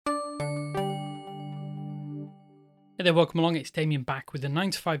Hey there, welcome along. It's Damien back with the 9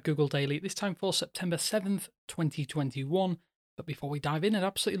 to 5 Google Daily, this time for September 7th, 2021. But before we dive in, I'd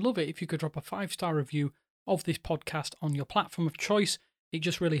absolutely love it if you could drop a 5-star review of this podcast on your platform of choice. It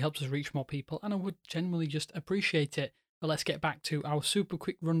just really helps us reach more people, and I would genuinely just appreciate it. But let's get back to our super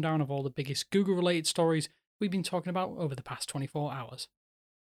quick rundown of all the biggest Google-related stories we've been talking about over the past 24 hours.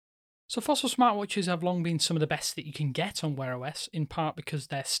 So Fossil smartwatches have long been some of the best that you can get on Wear OS, in part because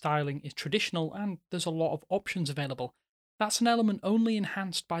their styling is traditional and there's a lot of options available. That's an element only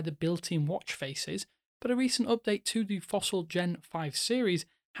enhanced by the built-in watch faces, but a recent update to the Fossil Gen 5 series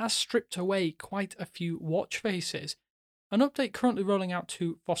has stripped away quite a few watch faces. An update currently rolling out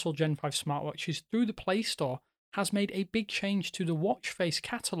to Fossil Gen 5 smartwatches through the Play Store has made a big change to the watch face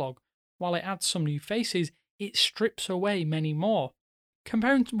catalogue. While it adds some new faces, it strips away many more.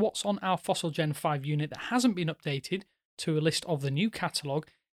 Comparing to what's on our Fossil Gen 5 unit that hasn't been updated to a list of the new catalogue,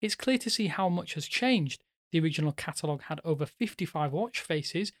 it's clear to see how much has changed. The original catalogue had over 55 watch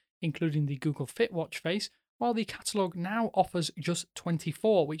faces, including the Google Fit watch face, while the catalogue now offers just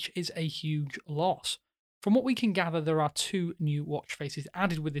 24, which is a huge loss. From what we can gather, there are 2 new watch faces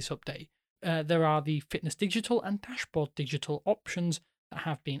added with this update. There are the Fitness Digital and Dashboard Digital options that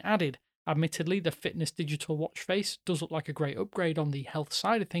have been added. Admittedly, the Fitness Digital watch face does look like a great upgrade on the health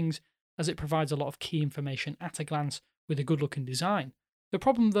side of things, as it provides a lot of key information at a glance with a good looking design. The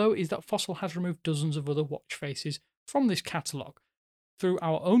problem though is that Fossil has removed dozens of other watch faces from this catalogue. Through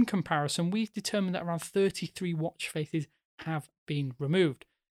our own comparison, we've determined that around 33 watch faces have been removed.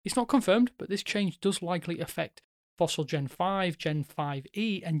 It's not confirmed, but this change does likely affect Fossil Gen 5, Gen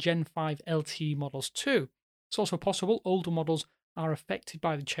 5e, and Gen 5 LTE models too. It's also possible older models are affected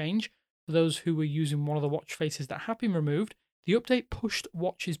by the change. For those who were using one of the watch faces that have been removed, the update pushed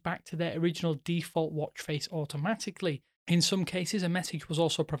watches back to their original default watch face automatically. In some cases, a message was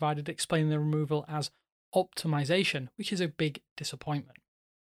also provided explaining the removal as optimization, which is a big disappointment.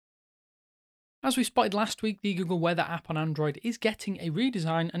 As we spotted last week, the Google Weather app on Android is getting a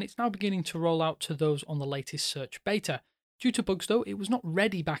redesign, and it's now beginning to roll out to those on the latest search beta. Due to bugs though, it was not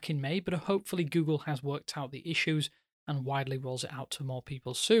ready back in May, but hopefully Google has worked out the issues and widely rolls it out to more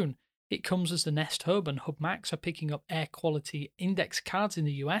people soon. It comes as the Nest Hub and Hub Max are picking up air quality index cards in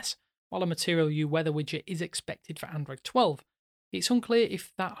the US, while a Material You weather widget is expected for Android 12. It's unclear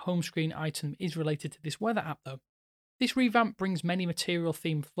if that home screen item is related to this weather app though. This revamp brings many material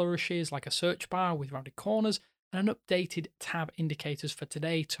themed flourishes like a search bar with rounded corners and an updated tab indicators for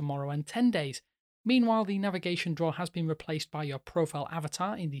today, tomorrow and 10 days. Meanwhile, the navigation drawer has been replaced by your profile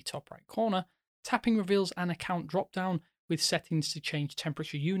avatar in the top right corner. Tapping reveals an account drop-down with settings to change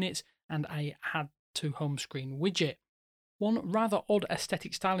temperature units and a add to home screen widget. One rather odd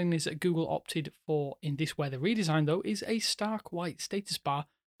aesthetic styling is that Google opted for in this weather redesign though is a stark white status bar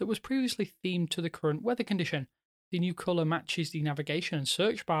that was previously themed to the current weather condition. The new colour matches the navigation and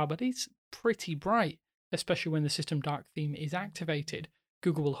search bar, but it's pretty bright, especially when the System Dark theme is activated.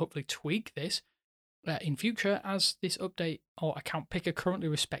 Google will hopefully tweak this in future, as this update or account picker currently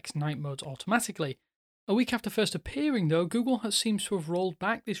respects night modes automatically. A week after first appearing though, Google seems to have rolled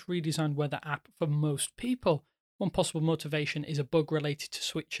back this redesigned weather app for most people. One possible motivation is a bug related to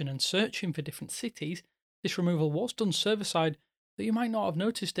switching and searching for different cities. This removal was done server-side, but you might not have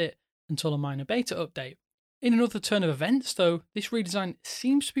noticed it until a minor beta update. In another turn of events though, this redesign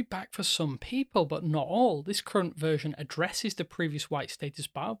seems to be back for some people, but not all. This current version addresses the previous white status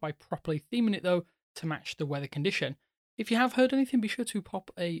bar by properly theming it though to match the weather condition. If you have heard anything, be sure to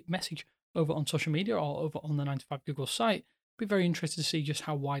pop a message over on social media or over on the 9 to 5 Google site. Be very interested to see just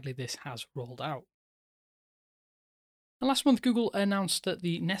how widely this has rolled out. And last month, Google announced that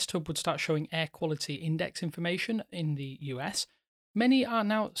the Nest Hub would start showing air quality index information in the US. Many are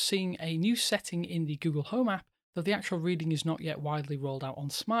now seeing a new setting in the Google Home app, though the actual reading is not yet widely rolled out on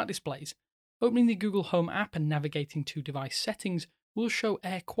smart displays. Opening the Google Home app and navigating to device settings will show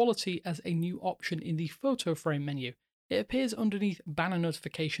air quality as a new option in the photo frame menu. It appears underneath banner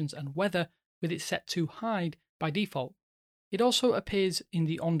notifications and weather, with it set to hide by default. It also appears in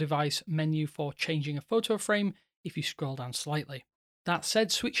the on-device menu for changing a photo frame if you scroll down slightly. That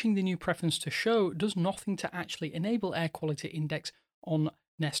said, switching the new preference to show does nothing to actually enable air quality index on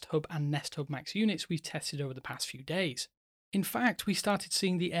Nest Hub and Nest Hub Max units we've tested over the past few days. In fact, we started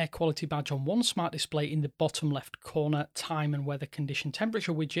seeing the air quality badge on one smart display in the bottom left corner time and weather condition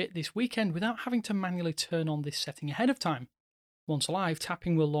temperature widget this weekend without having to manually turn on this setting ahead of time. Once live,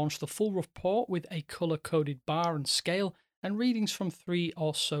 tapping will launch the full report with a colour-coded bar and scale and readings from 3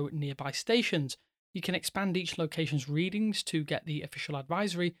 or so nearby stations. You can expand each location's readings to get the official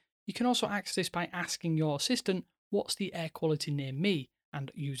advisory. You can also access this by asking your assistant, "What's the air quality near me?" and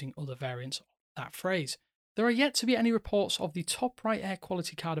using other variants of that phrase. There are yet to be any reports of the top right air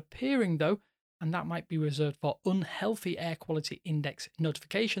quality card appearing though, and that might be reserved for unhealthy air quality index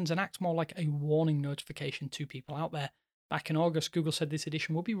notifications and act more like a warning notification to people out there. Back in August, Google said this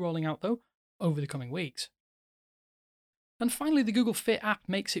edition will be rolling out though over the coming weeks. And finally, the Google Fit app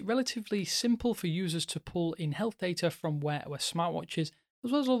makes it relatively simple for users to pull in health data from Wear OS smartwatches,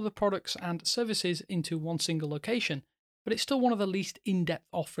 as well as other products and services into one single location, but it's still one of the least in-depth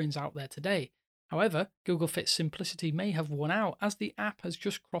offerings out there today. However, Google Fit's simplicity may have won out as the app has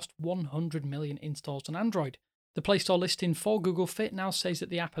just crossed 100 million installs on Android. The Play Store listing for Google Fit now says that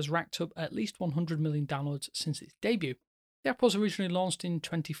the app has racked up at least 100 million downloads since its debut. The app was originally launched in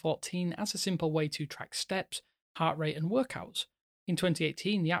 2014 as a simple way to track steps, heart rate, and workouts. In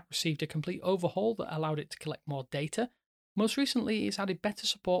 2018, the app received a complete overhaul that allowed it to collect more data. Most recently, it's added better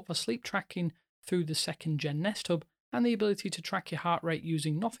support for sleep tracking through the second-gen Nest Hub and the ability to track your heart rate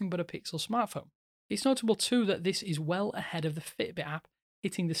using nothing but a Pixel smartphone. It's notable too that this is well ahead of the Fitbit app,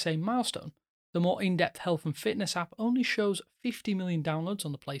 hitting the same milestone. The more in-depth health and fitness app only shows 50 million downloads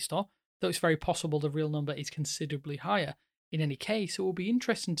on the Play Store, though it's very possible the real number is considerably higher. In any case, it will be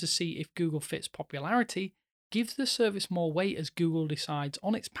interesting to see if Google Fit's popularity gives the service more weight as Google decides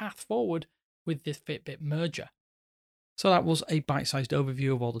on its path forward with this Fitbit merger. So that was a bite-sized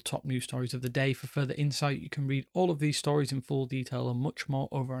overview of all the top news stories of the day. For further insight, you can read all of these stories in full detail and much more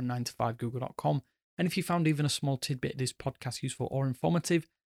over on 9to5google.com. And if you found even a small tidbit of this podcast useful or informative,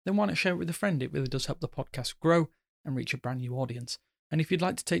 then why not share it with a friend? It really does help the podcast grow and reach a brand new audience. And if you'd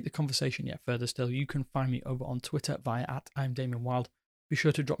like to take the conversation yet further still, you can find me over on Twitter via @I'mDamianWild. Be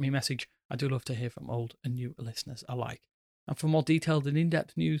sure to drop me a message. I do love to hear from old and new listeners alike. And for more detailed and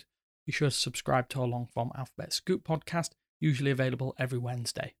in-depth news, be sure to subscribe to our long-form Alphabet Scoop podcast, usually available every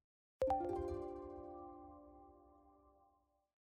Wednesday.